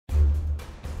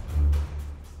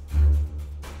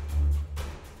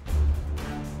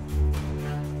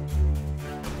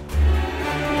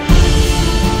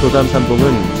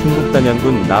도담삼봉은 충북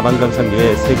단양군 남한강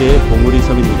상류의 세 개의 봉우리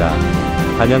섬입니다.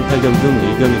 단양팔경 중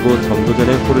일경이고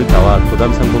정도전에 포를 따와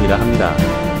도담삼봉이라 합니다.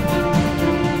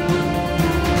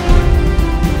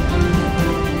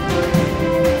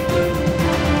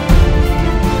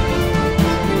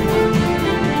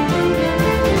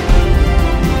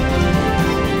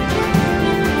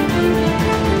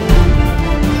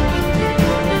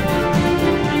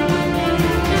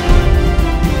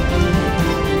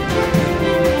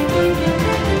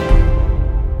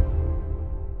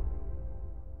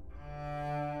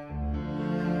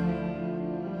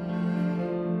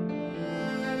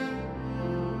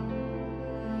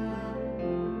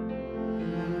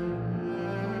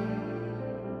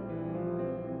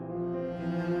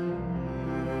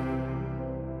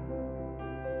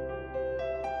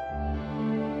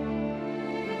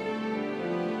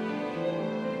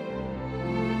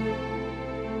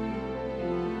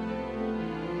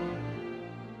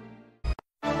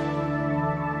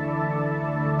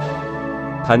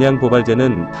 단양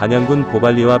보발제는 단양군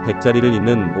보발리와 백자리를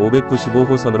잇는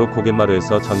 595호선으로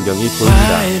고갯마루에서 전경이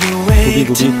보입니다.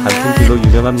 구비구비 단풍길로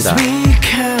유명합니다.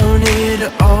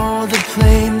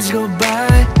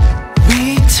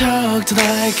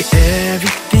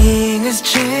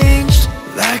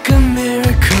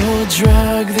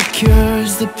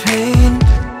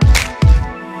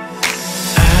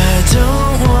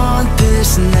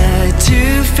 This night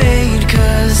to fade,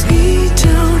 'cause we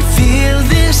don't feel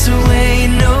this way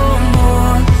no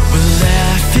more. We'll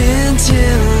laugh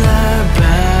until our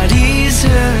bodies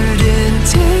hurt, and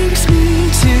takes me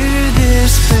to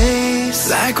this place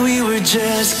like we were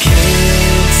just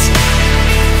kids.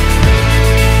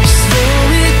 Slow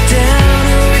it down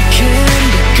or it can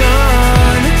be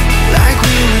gone, like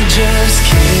we were just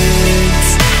kids.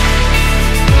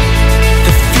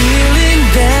 The feeling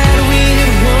that we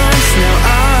had once now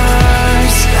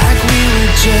ours, like we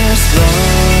were just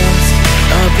lost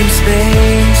up in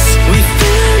space. We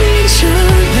found each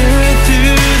other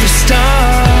through the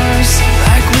stars,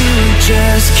 like we were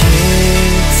just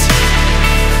kids,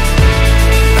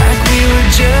 like we were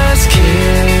just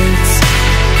kids.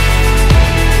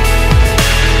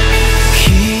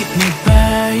 Keep me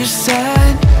by your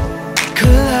side,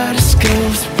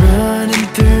 kaleidoscopes running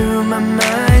through my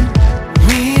mind.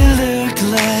 We looked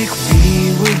like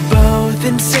we were both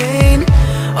insane,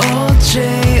 all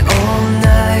day, all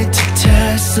night to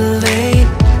tessellate.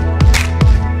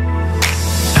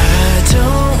 I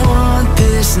don't want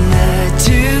this night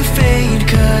to fade,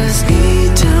 'cause we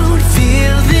don't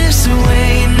feel this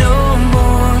way no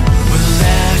more. We'll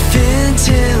laugh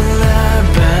until our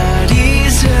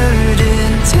bodies hurt,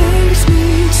 and takes me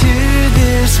to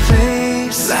this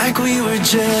place like we were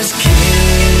just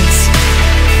kids.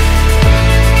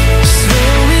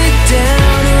 Slow it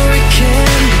down or it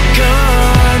can be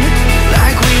gone,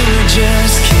 like we were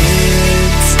just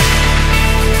kids.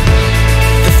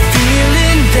 The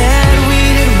feeling that we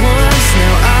had once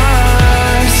now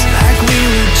ours, like we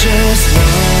were just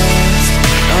lost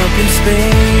up in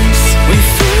space. We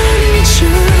found each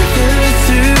other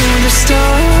through the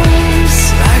stars,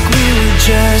 like we were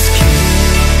just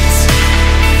kids,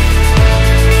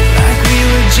 like we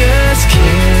were just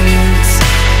kids.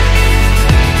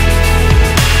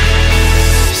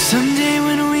 Someday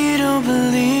when we don't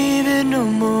believe it no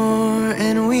more,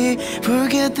 and we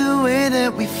forget the way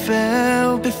that we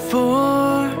felt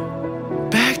before,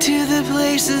 back to the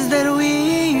places that we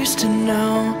used to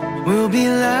know, we'll be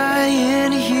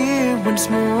lying here once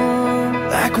more,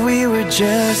 like we were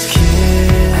just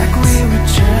kids, like we were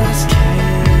just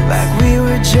kids, like we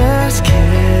were just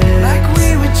kids, like we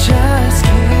were just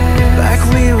kids, like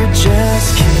we were just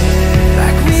kids,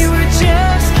 like we were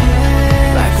just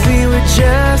kids, like we were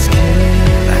just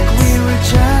kids, like we were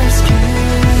just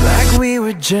kids, like we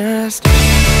were just.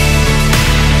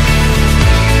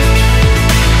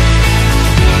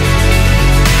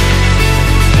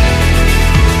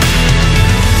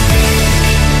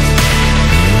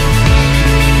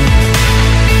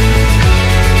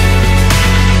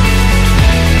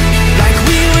 Like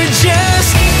we were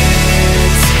just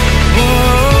kids. Whoa,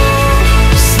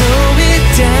 slow it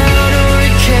down or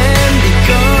it can be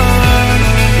gone.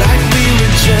 Like we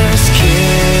were just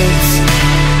kids.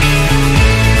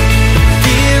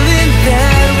 Feeling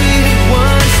that we had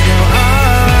once now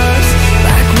ours,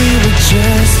 like we were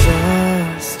just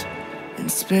lost in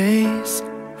space.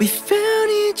 We found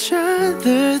each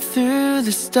other through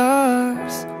the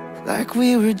stars, like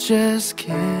we were just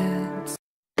kids.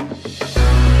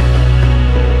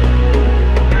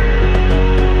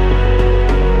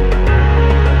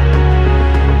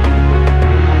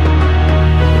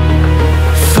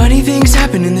 Funny things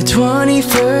happen in the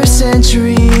 21st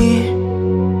century.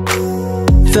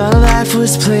 Thought life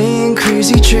was playing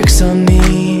crazy tricks on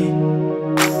me.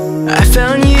 I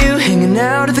found you hanging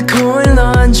out at the coin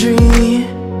laundry.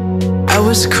 I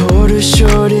was a quarter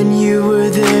short and you were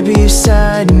there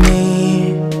beside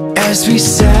me. As we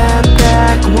sat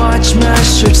back, watched my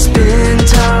shirt spin,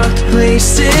 talked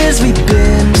places we've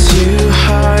been. Two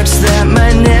hearts that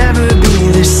might never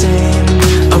be the same.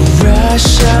 A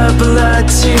rush of blood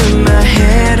to my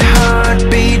head,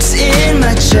 heartbeats in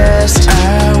my chest.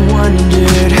 I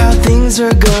wondered how things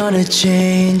are gonna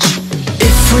change.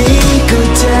 If we go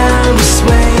down this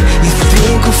way, you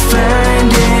think we'll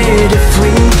find it. If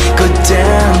we go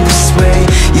down this way,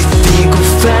 you think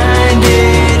we'll find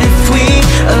it. If we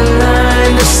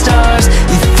align the stars,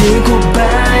 you think we'll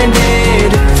bind it.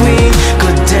 If we go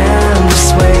down this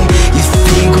way, you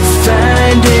think we'll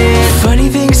find it. Funny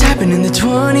things happen in the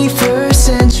 21st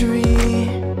century.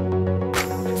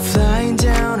 Flying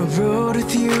down a road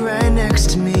with you right next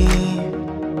to me.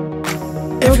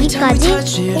 여기까지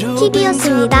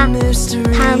TV였습니다.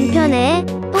 다음 편에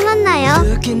또 만나요.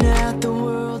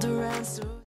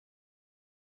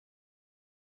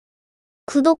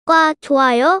 구독과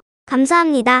좋아요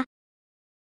감사합니다.